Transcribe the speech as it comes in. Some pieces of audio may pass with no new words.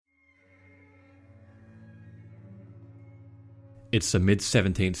It's the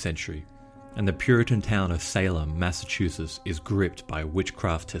mid-17th century, and the Puritan town of Salem, Massachusetts is gripped by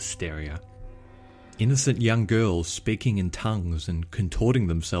witchcraft hysteria. Innocent young girls speaking in tongues and contorting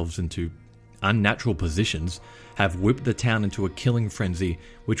themselves into unnatural positions have whipped the town into a killing frenzy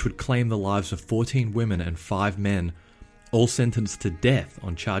which would claim the lives of 14 women and 5 men, all sentenced to death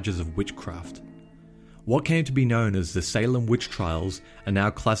on charges of witchcraft. What came to be known as the Salem witch trials are now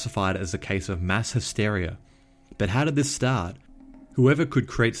classified as a case of mass hysteria. But how did this start? Whoever could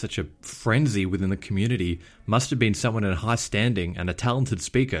create such a frenzy within the community must have been someone in high standing and a talented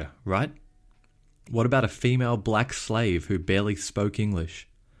speaker, right? What about a female black slave who barely spoke English?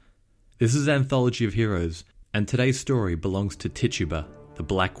 This is Anthology of Heroes, and today's story belongs to Tituba, the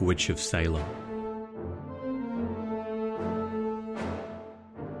Black Witch of Salem.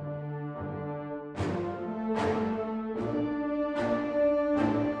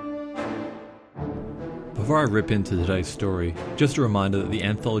 Before I rip into today's story, just a reminder that the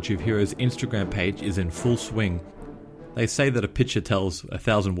Anthology of Heroes Instagram page is in full swing. They say that a picture tells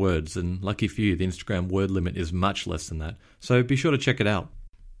 1,000 words, and lucky for you, the Instagram word limit is much less than that, so be sure to check it out.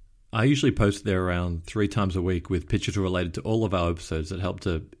 I usually post there around 3 times a week with pictures related to all of our episodes that help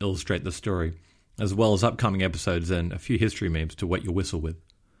to illustrate the story, as well as upcoming episodes and a few history memes to wet your whistle with.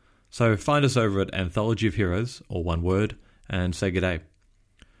 So find us over at Anthology of Heroes, or one word, and say good day.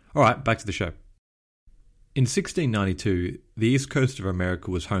 Alright, back to the show. In 1692, the east coast of America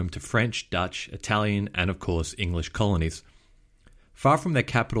was home to French, Dutch, Italian, and of course English colonies. Far from their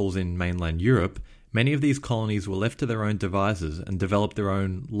capitals in mainland Europe, many of these colonies were left to their own devices and developed their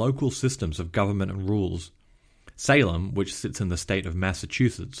own local systems of government and rules. Salem, which sits in the state of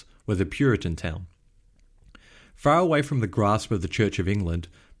Massachusetts, was a Puritan town. Far away from the grasp of the Church of England,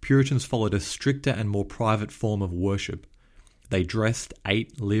 Puritans followed a stricter and more private form of worship. They dressed,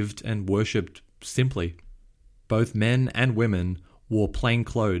 ate, lived, and worshipped simply. Both men and women wore plain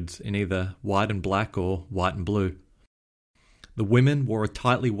clothes in either white and black or white and blue. The women wore a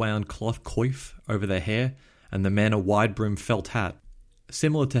tightly wound cloth coif over their hair, and the men a wide-brimmed felt hat,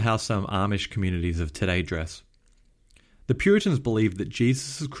 similar to how some Amish communities of today dress. The Puritans believed that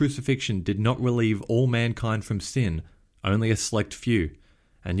Jesus' crucifixion did not relieve all mankind from sin, only a select few.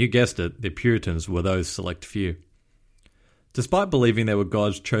 And you guessed it, the Puritans were those select few. Despite believing they were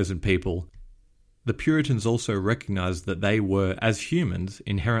God's chosen people, the Puritans also recognized that they were, as humans,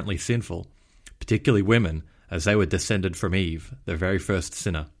 inherently sinful, particularly women, as they were descended from Eve, the very first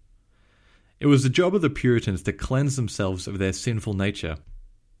sinner. It was the job of the Puritans to cleanse themselves of their sinful nature,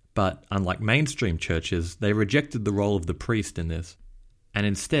 but unlike mainstream churches, they rejected the role of the priest in this, and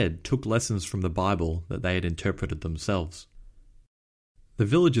instead took lessons from the Bible that they had interpreted themselves. The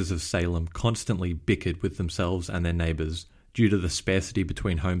villagers of Salem constantly bickered with themselves and their neighbours due to the scarcity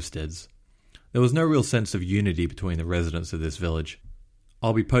between homesteads. There was no real sense of unity between the residents of this village.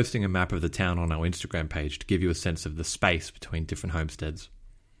 I'll be posting a map of the town on our Instagram page to give you a sense of the space between different homesteads.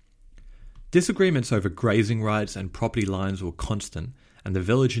 Disagreements over grazing rights and property lines were constant, and the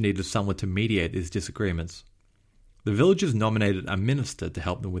village needed someone to mediate these disagreements. The villagers nominated a minister to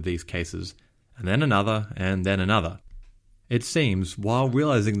help them with these cases, and then another, and then another. It seems, while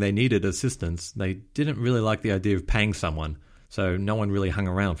realizing they needed assistance, they didn't really like the idea of paying someone, so no one really hung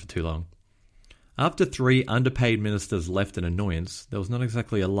around for too long. After 3 underpaid ministers left an annoyance, there was not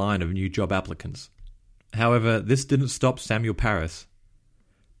exactly a line of new job applicants. However, this didn't stop Samuel Parris.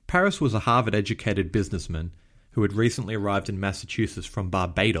 Parris was a Harvard-educated businessman who had recently arrived in Massachusetts from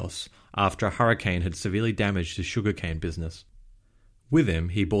Barbados after a hurricane had severely damaged his sugarcane business. With him,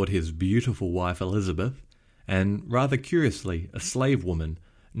 he brought his beautiful wife Elizabeth, and rather curiously, a slave woman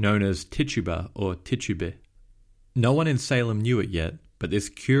known as Tituba or Titube. No one in Salem knew it yet, but this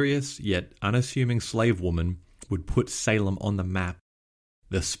curious yet unassuming slave woman would put Salem on the map,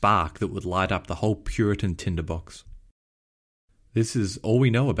 the spark that would light up the whole Puritan tinderbox. This is all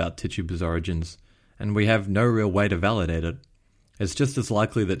we know about Tituba's origins, and we have no real way to validate it. It's just as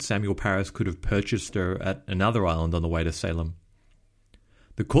likely that Samuel Parris could have purchased her at another island on the way to Salem.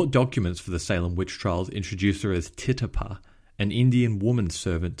 The court documents for the Salem witch trials introduce her as Tituba, an Indian woman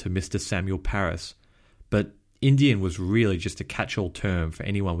servant to Mr. Samuel Parris, but Indian was really just a catch-all term for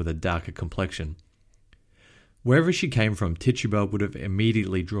anyone with a darker complexion. Wherever she came from, Tituba would have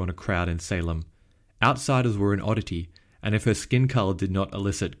immediately drawn a crowd in Salem. Outsiders were an oddity, and if her skin colour did not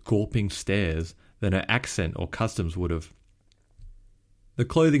elicit gawping stares, then her accent or customs would have. The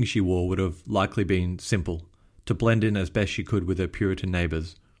clothing she wore would have likely been simple, to blend in as best she could with her Puritan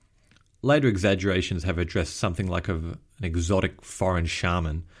neighbours. Later exaggerations have her dressed something like an exotic foreign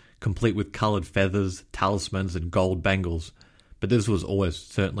shaman, complete with coloured feathers, talismans and gold bangles, but this was always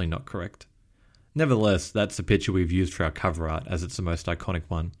certainly not correct. Nevertheless, that's the picture we've used for our cover art, as it's the most iconic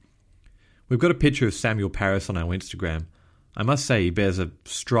one. We've got a picture of Samuel Parris on our Instagram. I must say he bears a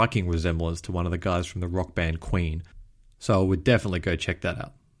striking resemblance to one of the guys from the rock band Queen, so I would definitely go check that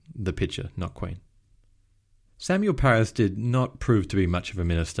out. The picture, not Queen. Samuel Parris did not prove to be much of a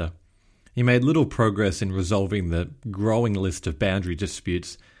minister. He made little progress in resolving the growing list of boundary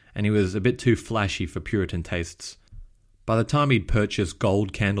disputes, and he was a bit too flashy for Puritan tastes. By the time he'd purchased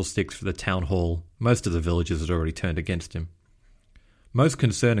gold candlesticks for the town hall, most of the villagers had already turned against him. Most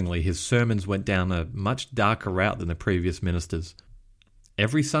concerningly, his sermons went down a much darker route than the previous ministers.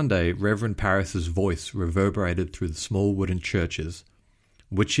 Every Sunday, Reverend Parris's voice reverberated through the small wooden churches.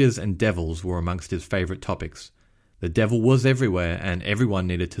 Witches and devils were amongst his favourite topics. The devil was everywhere, and everyone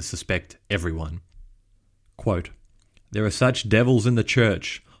needed to suspect everyone. Quote, "There are such devils in the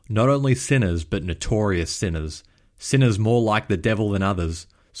church, not only sinners, but notorious sinners. Sinners more like the devil than others,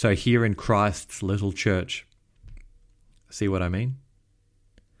 so here in Christ's little church." See what I mean?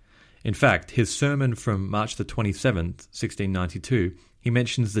 In fact, his sermon from March the 27th, 1692, he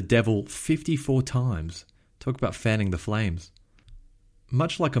mentions the devil 54 times. Talk about fanning the flames.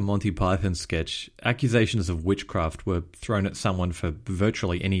 Much like a Monty Python sketch, accusations of witchcraft were thrown at someone for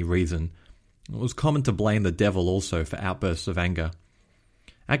virtually any reason. It was common to blame the devil also for outbursts of anger.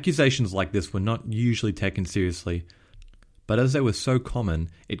 Accusations like this were not usually taken seriously, but as they were so common,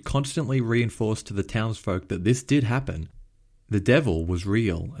 it constantly reinforced to the townsfolk that this did happen. The devil was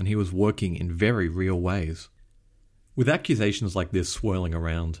real, and he was working in very real ways. With accusations like this swirling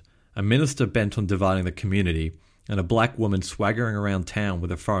around, a minister bent on dividing the community, and a black woman swaggering around town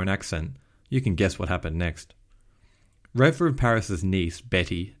with a foreign accent, you can guess what happened next. Reverend Parris's niece,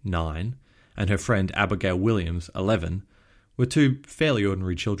 Betty, 9, and her friend Abigail Williams, 11, were two fairly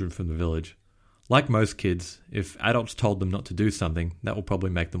ordinary children from the village. Like most kids, if adults told them not to do something, that will probably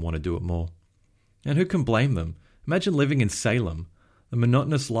make them want to do it more. And who can blame them? Imagine living in Salem, the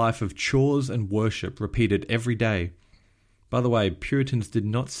monotonous life of chores and worship repeated every day. By the way, Puritans did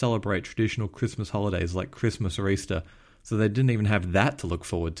not celebrate traditional Christmas holidays like Christmas or Easter, so they didn't even have that to look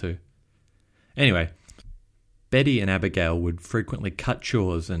forward to. Anyway, Betty and Abigail would frequently cut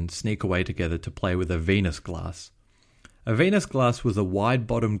chores and sneak away together to play with a Venus glass. A Venus glass was a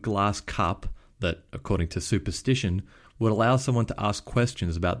wide-bottomed glass cup that, according to superstition, would allow someone to ask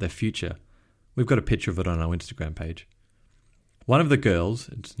questions about their future. We've got a picture of it on our Instagram page. One of the girls,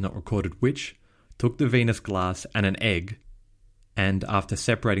 it's not recorded which, took the Venus glass and an egg, and after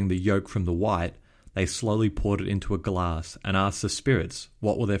separating the yolk from the white, they slowly poured it into a glass and asked the spirits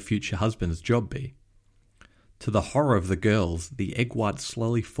what will their future husband's job be. To the horror of the girls, the egg white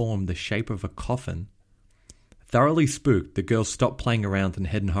slowly formed the shape of a coffin. Thoroughly spooked, the girls stopped playing around and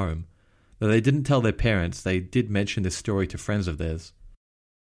heading home. Though they didn't tell their parents, they did mention this story to friends of theirs.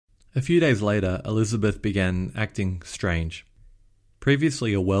 A few days later, Elizabeth began acting strange.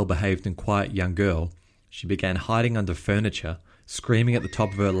 Previously a well-behaved and quiet young girl, she began hiding under furniture, screaming at the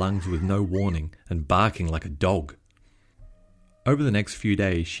top of her lungs with no warning, and barking like a dog. Over the next few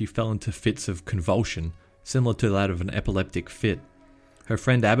days, she fell into fits of convulsion, similar to that of an epileptic fit. Her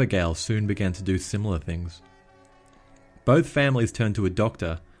friend Abigail soon began to do similar things. Both families turned to a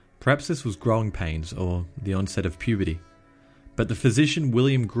doctor. Perhaps this was growing pains or the onset of puberty. But the physician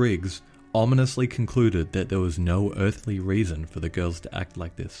William Griggs ominously concluded that there was no earthly reason for the girls to act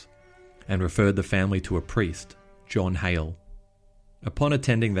like this, and referred the family to a priest, John Hale. Upon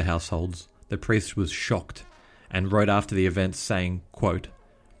attending the households, the priest was shocked and wrote after the events saying, quote,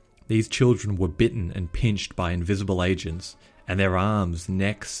 "These children were bitten and pinched by invisible agents, and their arms,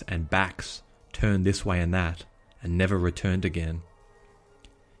 necks, and backs turned this way and that, and never returned again."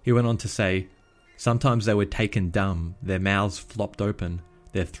 He went on to say, "Sometimes they were taken dumb, their mouths flopped open,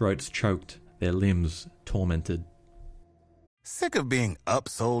 their throats choked, their limbs tormented." Sick of being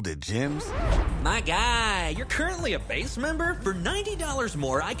upsold at gyms? My guy, you're currently a base member? For $90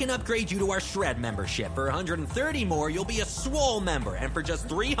 more, I can upgrade you to our Shred membership. For $130 more, you'll be a Swole member. And for just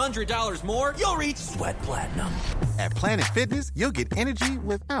 $300 more, you'll reach Sweat Platinum. At Planet Fitness, you'll get energy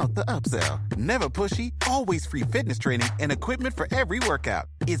without the upsell. Never pushy, always free fitness training and equipment for every workout.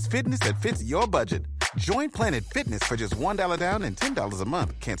 It's fitness that fits your budget. Join Planet Fitness for just $1 down and $10 a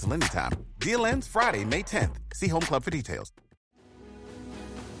month. Cancel anytime. Deal ends Friday, May 10th. See Home Club for details.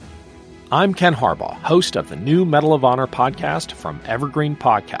 I'm Ken Harbaugh, host of the new Medal of Honor podcast from Evergreen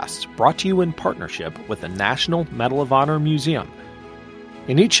Podcasts, brought to you in partnership with the National Medal of Honor Museum.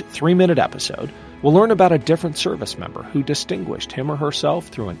 In each 3-minute episode, we'll learn about a different service member who distinguished him or herself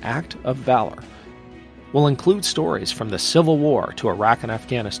through an act of valor. We'll include stories from the Civil War to Iraq and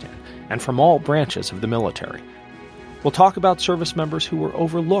Afghanistan, and from all branches of the military. We'll talk about service members who were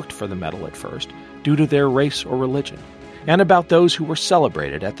overlooked for the medal at first due to their race or religion, and about those who were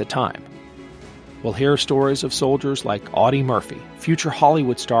celebrated at the time. We'll hear stories of soldiers like Audie Murphy, future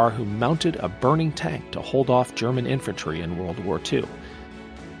Hollywood star who mounted a burning tank to hold off German infantry in World War II.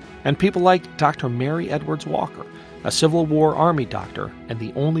 And people like Dr. Mary Edwards Walker, a Civil War Army doctor and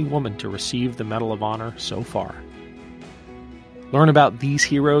the only woman to receive the Medal of Honor so far. Learn about these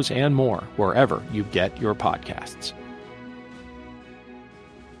heroes and more wherever you get your podcasts.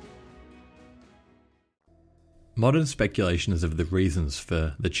 Modern speculations of the reasons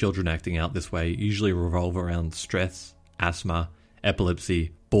for the children acting out this way usually revolve around stress, asthma,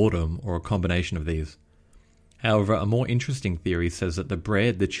 epilepsy, boredom, or a combination of these. However, a more interesting theory says that the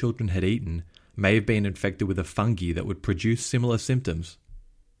bread the children had eaten may have been infected with a fungi that would produce similar symptoms.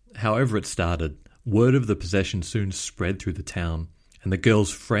 However it started, word of the possession soon spread through the town, and the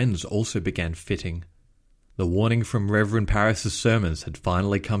girls' friends also began fitting. The warning from Reverend Parris's sermons had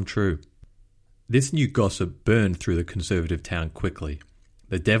finally come true. This new gossip burned through the conservative town quickly.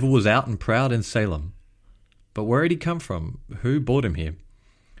 The devil was out and proud in Salem. But where had he come from? Who brought him here?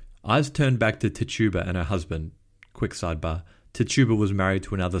 Eyes turned back to Tituba and her husband. Quick sidebar. Tituba was married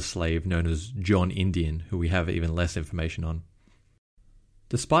to another slave known as John Indian, who we have even less information on.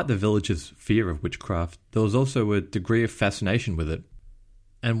 Despite the villagers' fear of witchcraft, there was also a degree of fascination with it.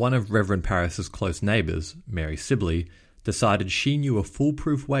 And one of Reverend Parris's close neighbours, Mary Sibley, decided she knew a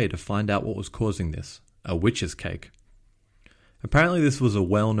foolproof way to find out what was causing this: a witch's cake. Apparently this was a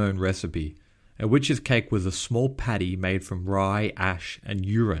well-known recipe. A witch's cake was a small patty made from rye, ash, and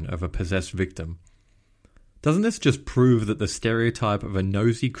urine of a possessed victim. Doesn't this just prove that the stereotype of a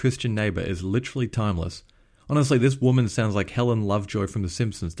nosy Christian neighbour is literally timeless? Honestly, this woman sounds like Helen Lovejoy from The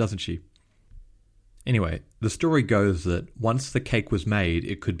Simpsons, doesn't she? Anyway, the story goes that once the cake was made,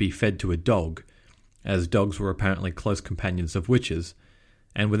 it could be fed to a dog, as dogs were apparently close companions of witches,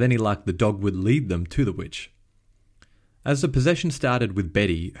 and with any luck the dog would lead them to the witch. As the possession started with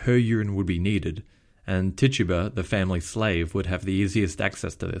Betty, her urine would be needed, and Tituba, the family slave, would have the easiest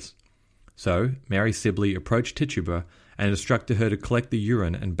access to this. So, Mary Sibley approached Tituba and instructed her to collect the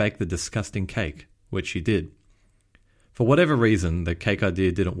urine and bake the disgusting cake, which she did. For whatever reason, the cake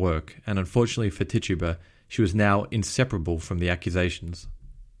idea didn't work, and unfortunately for Tituba, she was now inseparable from the accusations.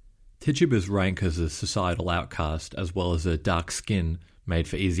 Tituba's rank as a societal outcast, as well as her dark skin, made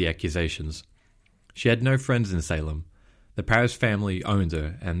for easy accusations. She had no friends in Salem. The Parris family owned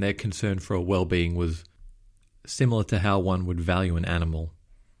her, and their concern for her well-being was similar to how one would value an animal.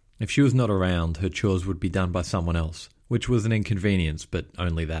 If she was not around, her chores would be done by someone else, which was an inconvenience, but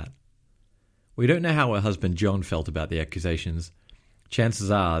only that. We don't know how her husband John felt about the accusations.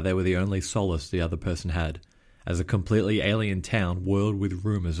 Chances are they were the only solace the other person had, as a completely alien town whirled with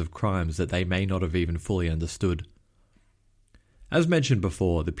rumours of crimes that they may not have even fully understood. As mentioned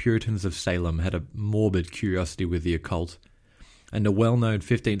before, the Puritans of Salem had a morbid curiosity with the occult, and a well-known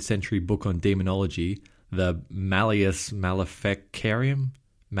 15th century book on demonology, the Malleus Maleficarium,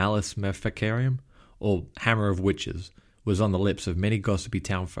 or Hammer of Witches, was on the lips of many gossipy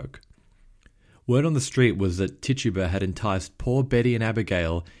townfolk. Word on the street was that Tituba had enticed poor Betty and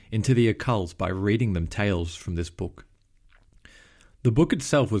Abigail into the occult by reading them tales from this book. The book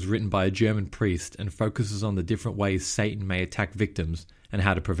itself was written by a German priest and focuses on the different ways Satan may attack victims and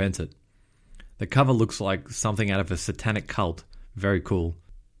how to prevent it. The cover looks like something out of a satanic cult. Very cool.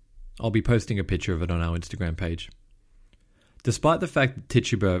 I'll be posting a picture of it on our Instagram page. Despite the fact that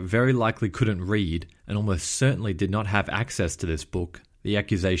Tituba very likely couldn't read and almost certainly did not have access to this book, the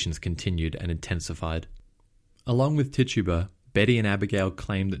accusations continued and intensified. Along with Tituba, Betty and Abigail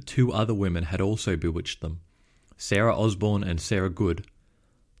claimed that two other women had also bewitched them, Sarah Osborne and Sarah Good.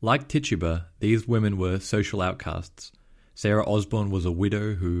 Like Tituba, these women were social outcasts. Sarah Osborne was a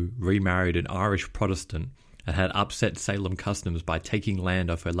widow who remarried an Irish Protestant and had upset Salem customs by taking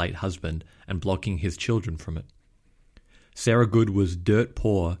land off her late husband and blocking his children from it. Sarah Good was dirt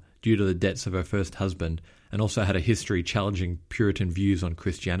poor due to the debts of her first husband and also had a history challenging Puritan views on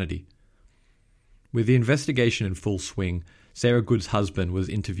Christianity. With the investigation in full swing, Sarah Good's husband was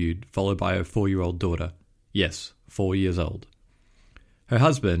interviewed, followed by her 4-year-old daughter. Yes, 4 years old. Her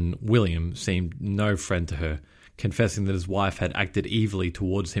husband, William, seemed no friend to her, confessing that his wife had acted evilly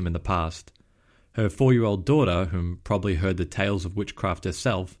towards him in the past. Her 4-year-old daughter, whom probably heard the tales of witchcraft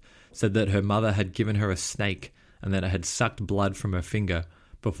herself, said that her mother had given her a snake and that it had sucked blood from her finger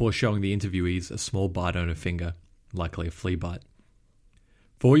before showing the interviewees a small bite on her finger, likely a flea bite.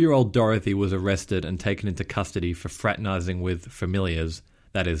 4-year-old Dorothy was arrested and taken into custody for fraternizing with familiars,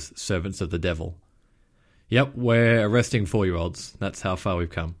 that is, servants of the devil. Yep, we're arresting 4-year-olds. That's how far we've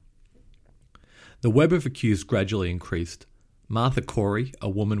come. The web of accused gradually increased. Martha Corey, a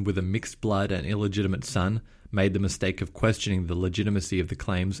woman with a mixed blood and illegitimate son, made the mistake of questioning the legitimacy of the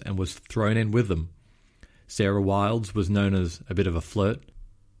claims and was thrown in with them. Sarah Wilds was known as a bit of a flirt,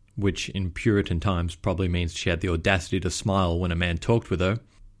 which in Puritan times probably means she had the audacity to smile when a man talked with her.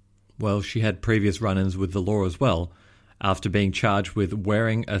 Well, she had previous run-ins with the law as well, after being charged with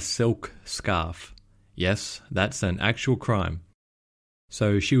wearing a silk scarf. Yes, that's an actual crime.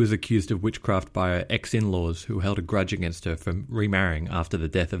 So she was accused of witchcraft by her ex-in-laws who held a grudge against her for remarrying after the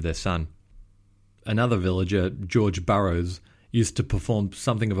death of their son. Another villager, George Burrows, used to perform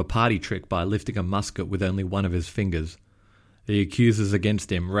something of a party trick by lifting a musket with only one of his fingers. The accusers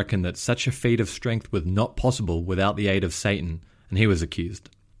against him reckoned that such a feat of strength was not possible without the aid of Satan, and he was accused.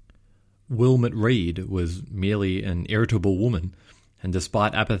 Wilmot Reed was merely an irritable woman, and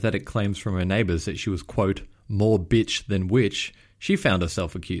despite apathetic claims from her neighbours that she was, quote, more bitch than witch, she found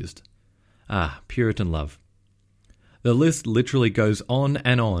herself accused. Ah, Puritan love. The list literally goes on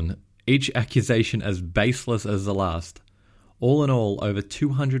and on, each accusation as baseless as the last. All in all, over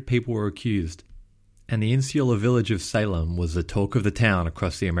 200 people were accused, and the insular village of Salem was the talk of the town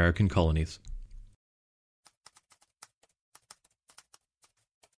across the American colonies.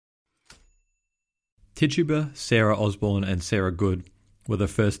 Tituba, Sarah Osborne, and Sarah Good were the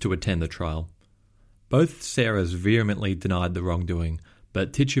first to attend the trial. Both Sarahs vehemently denied the wrongdoing,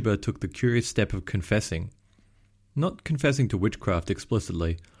 but Tituba took the curious step of confessing. Not confessing to witchcraft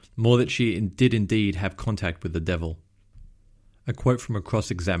explicitly, more that she did indeed have contact with the devil. A quote from a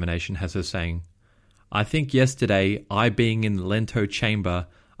cross-examination has her saying, "I think yesterday, I being in the Lento chamber,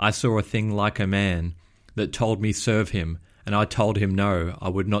 I saw a thing like a man, that told me serve him, and I told him no, I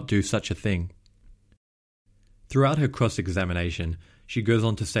would not do such a thing." Throughout her cross-examination, she goes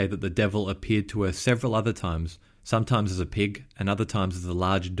on to say that the devil appeared to her several other times, sometimes as a pig and other times as a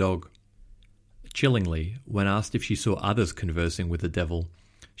large dog. Chillingly, when asked if she saw others conversing with the devil,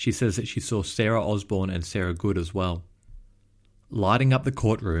 she says that she saw Sarah Osborne and Sarah Good as well. Lighting up the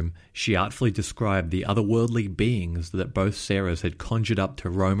courtroom, she artfully described the otherworldly beings that both Sarahs had conjured up to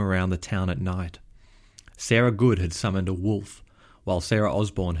roam around the town at night. Sarah Good had summoned a wolf, while Sarah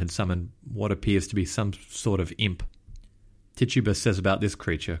Osborne had summoned what appears to be some sort of imp. Tituba says about this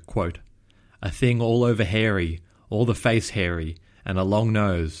creature, quote, "A thing all over hairy, all the face hairy, and a long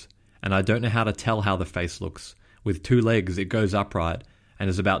nose, and I don't know how to tell how the face looks. With 2 legs it goes upright, and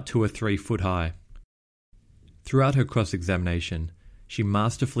is about 2 or 3 foot high." Throughout her cross-examination, she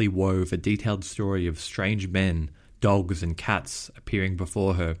masterfully wove a detailed story of strange men, dogs, and cats appearing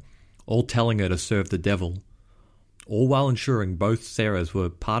before her, all telling her to serve the devil, all while ensuring both Sarahs were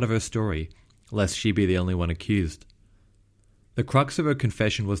part of her story, lest she be the only one accused. The crux of her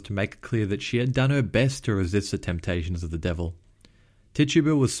confession was to make it clear that she had done her best to resist the temptations of the devil.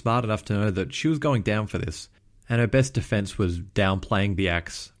 Tituba was smart enough to know that she was going down for this, and her best defense was downplaying the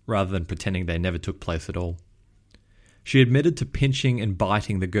acts rather than pretending they never took place at all. She admitted to pinching and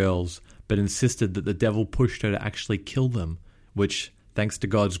biting the girls, but insisted that the devil pushed her to actually kill them, which, thanks to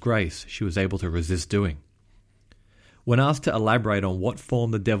God's grace, she was able to resist doing. When asked to elaborate on what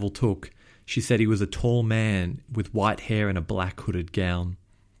form the devil took, she said he was a tall man with white hair and a black hooded gown.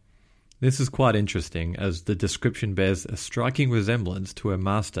 This is quite interesting, as the description bears a striking resemblance to her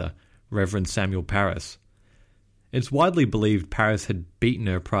master, Reverend Samuel Parris. It's widely believed Parris had beaten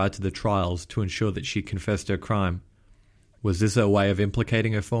her prior to the trials to ensure that she confessed her crime. Was this a way of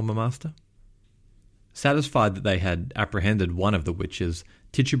implicating her former master? Satisfied that they had apprehended one of the witches,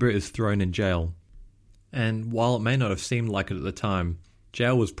 Tituba is thrown in jail. And while it may not have seemed like it at the time,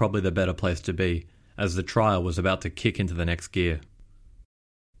 jail was probably the better place to be, as the trial was about to kick into the next gear.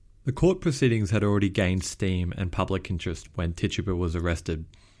 The court proceedings had already gained steam and public interest when Tituba was arrested,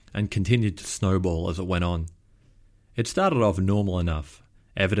 and continued to snowball as it went on. It started off normal enough.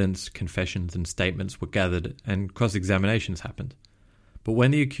 Evidence, confessions, and statements were gathered, and cross-examinations happened. But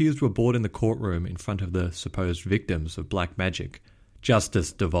when the accused were brought in the courtroom in front of the supposed victims of black magic,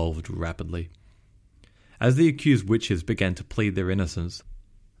 justice devolved rapidly. As the accused witches began to plead their innocence,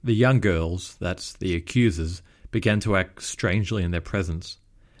 the young girls, that's the accusers, began to act strangely in their presence.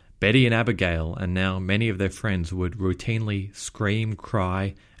 Betty and Abigail, and now many of their friends, would routinely scream,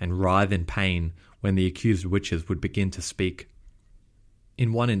 cry, and writhe in pain when the accused witches would begin to speak.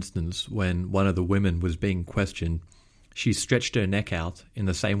 In one instance, when one of the women was being questioned, she stretched her neck out in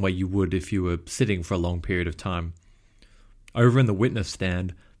the same way you would if you were sitting for a long period of time. Over in the witness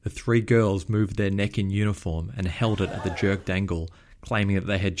stand, the 3 girls moved their neck in uniform and held it at the jerked angle, claiming that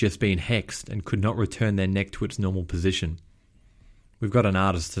they had just been hexed and could not return their neck to its normal position. We've got an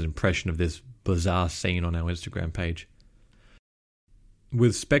artist's impression of this bizarre scene on our Instagram page.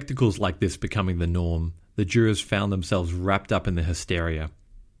 With spectacles like this becoming the norm, the jurors found themselves wrapped up in the hysteria.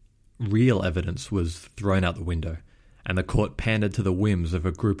 Real evidence was thrown out the window, and the court pandered to the whims of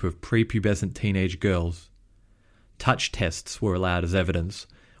a group of prepubescent teenage girls. Touch tests were allowed as evidence,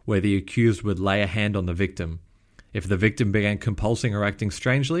 where the accused would lay a hand on the victim. If the victim began compulsing or acting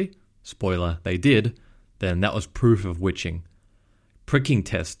strangely, spoiler, they did, then that was proof of witching. Pricking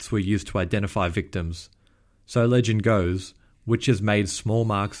tests were used to identify victims. So legend goes, witches made small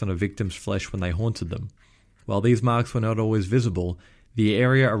marks on a victim's flesh when they haunted them. While these marks were not always visible, the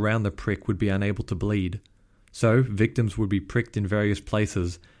area around the prick would be unable to bleed. So victims would be pricked in various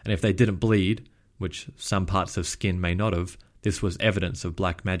places, and if they didn't bleed, which some parts of skin may not have, this was evidence of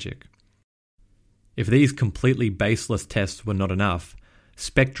black magic. If these completely baseless tests were not enough,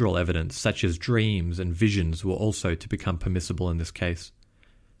 spectral evidence such as dreams and visions were also to become permissible in this case.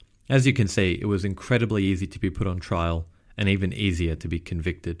 As you can see, it was incredibly easy to be put on trial, and even easier to be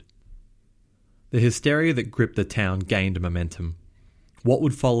convicted. The hysteria that gripped the town gained momentum. What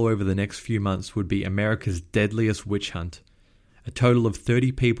would follow over the next few months would be America's deadliest witch hunt. A total of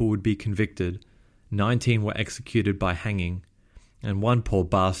 30 people would be convicted, 19 were executed by hanging, and one poor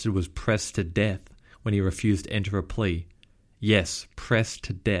bastard was pressed to death when he refused to enter a plea. Yes, pressed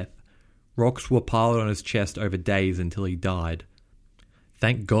to death. Rocks were piled on his chest over days until he died.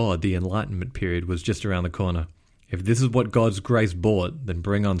 Thank God the Enlightenment period was just around the corner. If this is what God's grace brought, then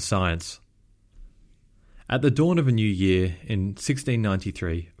bring on science. At the dawn of a new year, in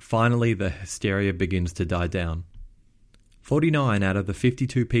 1693, finally the hysteria begins to die down. 49 out of the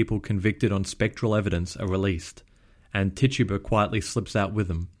 52 people convicted on spectral evidence are released, and Tituba quietly slips out with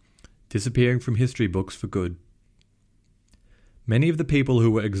them, disappearing from history books for good. Many of the people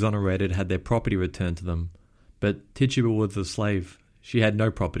who were exonerated had their property returned to them, but Tituba was a slave. She had no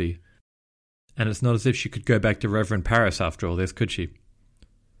property. And it's not as if she could go back to Reverend Paris after all this, could she?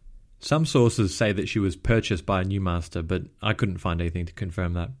 Some sources say that she was purchased by a new master, but I couldn't find anything to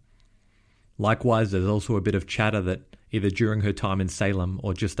confirm that. Likewise, there's also a bit of chatter that either during her time in Salem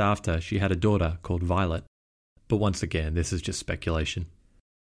or just after, she had a daughter called Violet. But once again, this is just speculation.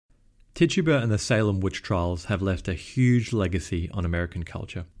 Tituba and the Salem witch trials have left a huge legacy on American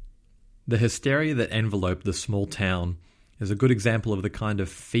culture. The hysteria that enveloped the small town is a good example of the kind of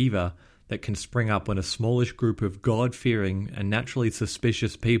fever that can spring up when a smallish group of God-fearing and naturally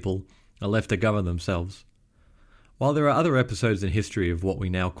suspicious people are left to govern themselves. While there are other episodes in history of what we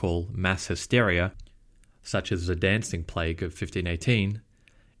now call mass hysteria, such as the dancing plague of 1518,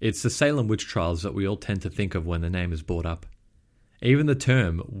 it's the Salem witch trials that we all tend to think of when the name is brought up. Even the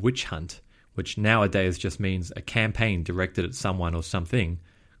term witch hunt, which nowadays just means a campaign directed at someone or something,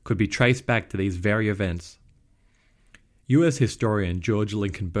 could be traced back to these very events. US historian George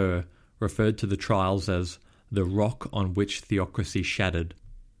Lincoln Burr referred to the trials as the rock on which theocracy shattered.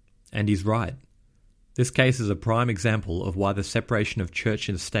 And he's right. This case is a prime example of why the separation of church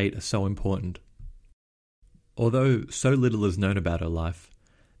and state are so important. Although so little is known about her life,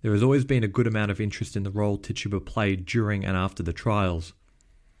 there has always been a good amount of interest in the role Tituba played during and after the trials.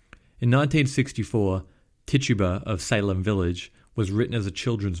 In 1964, Tituba of Salem Village was written as a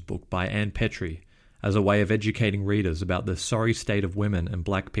children's book by Ann Petrie, as a way of educating readers about the sorry state of women and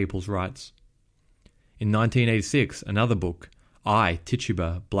black people's rights. In 1986, another book, I,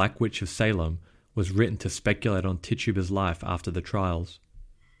 Tituba, Black Witch of Salem, was written to speculate on Tituba's life after the trials.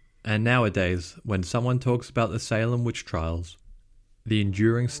 And nowadays, when someone talks about the Salem witch trials, the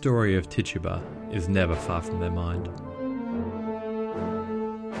enduring story of Tituba is never far from their mind.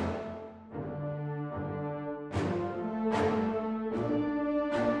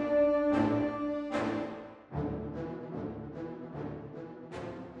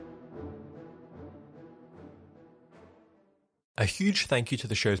 A huge thank you to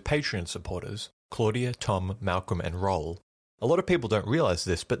the show's Patreon supporters, Claudia, Tom, Malcolm, and Roll. A lot of people don't realise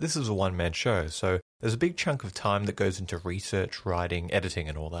this, but this is a one-man show, so there's a big chunk of time that goes into research, writing, editing,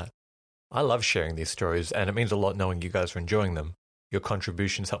 and all that. I love sharing these stories, and it means a lot knowing you guys are enjoying them. Your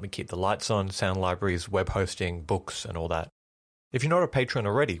contributions help me keep the lights on, sound libraries, web hosting, books, and all that. If you're not a patron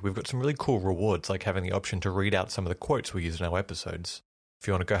already, we've got some really cool rewards, like having the option to read out some of the quotes we use in our episodes. If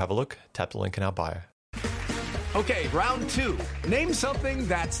you want to go have a look, tap the link in our bio. Okay, round two. Name something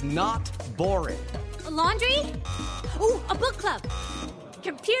that's not boring. A laundry? Ooh, a book club.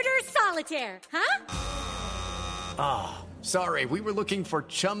 Computer solitaire, huh? Ah, sorry, we were looking for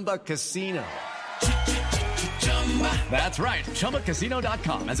Chumba Casino. That's right,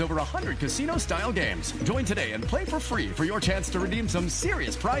 ChumbaCasino.com has over 100 casino-style games. Join today and play for free for your chance to redeem some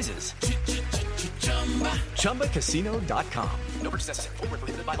serious prizes. ChumbaCasino.com. No purchase necessary. Void where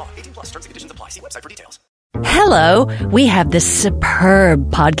prohibited by law. 18+ terms and conditions apply. See website for details. Hello. We have this superb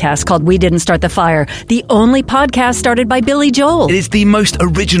podcast called We Didn't Start the Fire, the only podcast started by Billy Joel. It is the most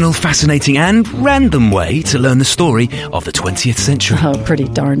original, fascinating, and random way to learn the story of the 20th century. Oh, pretty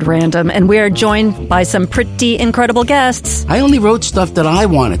darned random. And we are joined by some pretty incredible guests. I only wrote stuff that I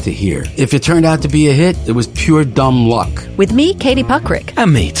wanted to hear. If it turned out to be a hit, it was pure dumb luck. With me, Katie Puckrick.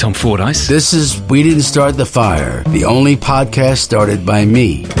 And me, Tom Fordyce. This is We Didn't Start the Fire, the only podcast started by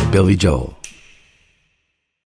me, Billy Joel.